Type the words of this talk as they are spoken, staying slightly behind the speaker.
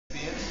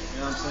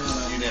know what I'm saying?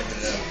 Like, You never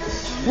know.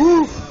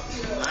 Woo!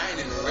 I ain't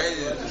even ready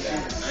to do that.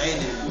 I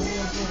ain't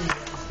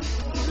even.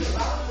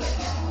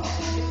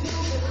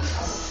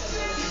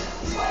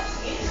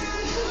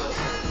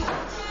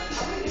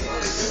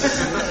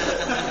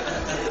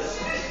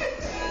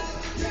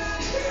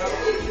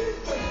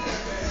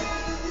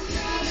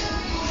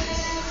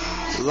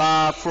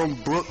 Live from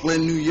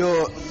Brooklyn, New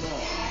York.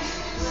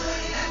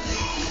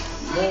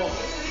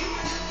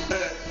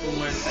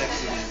 more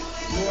sexiness.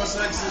 More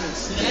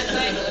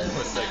sexiness.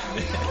 More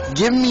sexiness.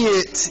 Give me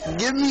it.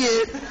 Give me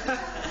it.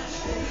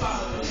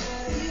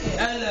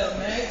 Hello,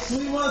 Max.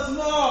 We want some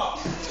more.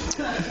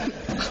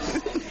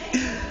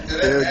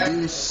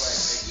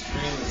 Goose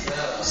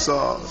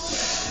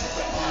sauce.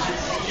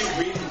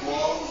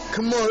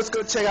 Come on, let's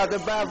go check out the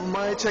bathroom,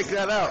 man. Check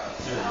that out.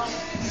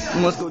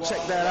 Let's go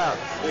check that out.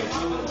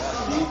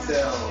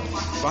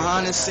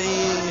 Behind the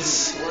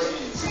scenes,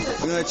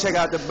 we're gonna check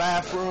out the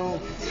bathroom.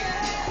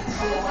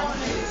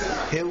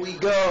 Here we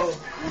go.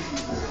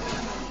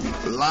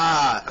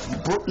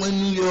 Live, Brooklyn,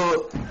 New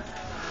York.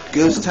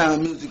 Ghost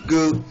Town Music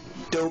Group.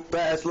 Dope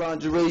ass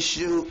lingerie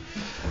shoot.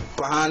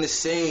 Behind the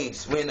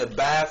scenes, we're in the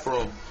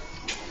bathroom.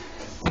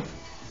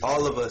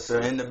 All of us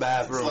are in the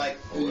bathroom. It's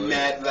like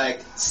mad,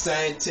 like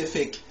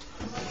scientific.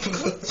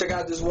 Check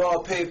out this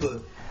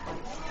wallpaper.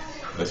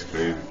 That's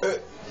crazy.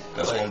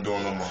 That's what I'm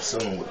doing on my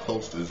ceiling with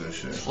posters and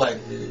shit. Like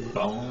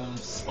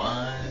bones,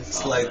 spines.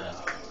 It's like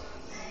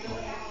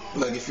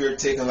if you're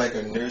taking like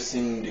a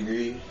nursing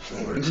degree,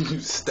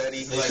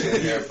 study. like Yeah,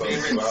 your from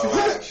favorite biology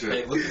spot. shit.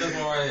 Hey, look at this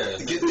one right here.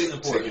 Get This this is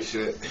important. Taking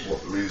shit,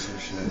 read some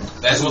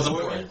shit. That's what's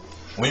important.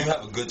 When you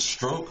have a good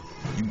stroke,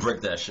 you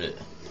break that shit.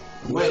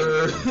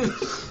 Word.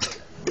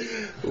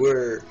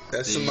 Word.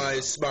 That's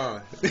somebody's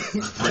spine. Break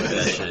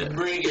that shit.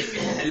 Bring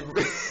it.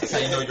 That's how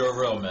you know you're a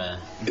real man.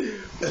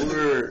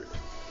 Word.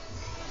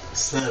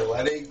 Son,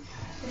 why they?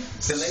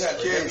 Son, they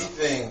got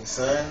everything,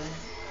 son.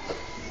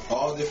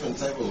 All different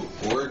type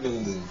of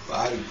organs and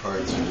body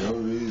parts for no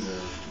reason.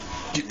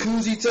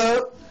 Jacuzzi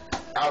tub.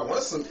 I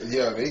want some.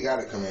 Yeah, they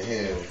gotta come in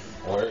here.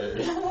 Or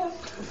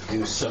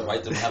you should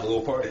invite them to have a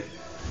little party.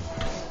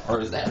 Or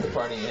is that the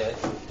party yet?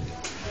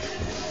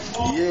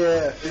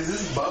 Yeah. Is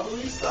this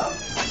bubbly stuff?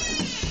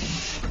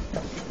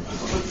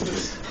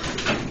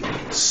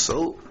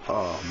 Soap.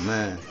 Oh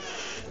man.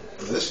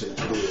 This shit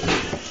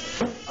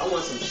cool. I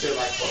want some shit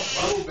like a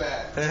bubble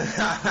bath.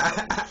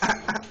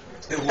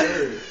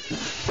 Word.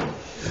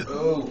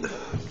 Oh.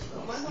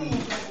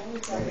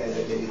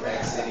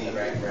 Rack City,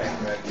 rack.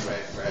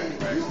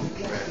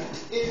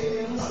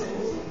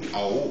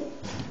 Oh.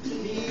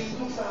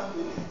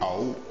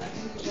 Oh.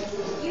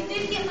 You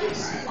did get my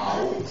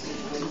Oh.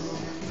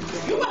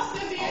 You must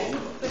have been.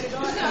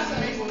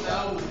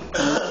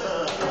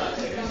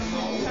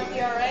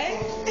 You alright?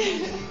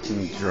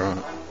 I'm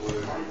drunk.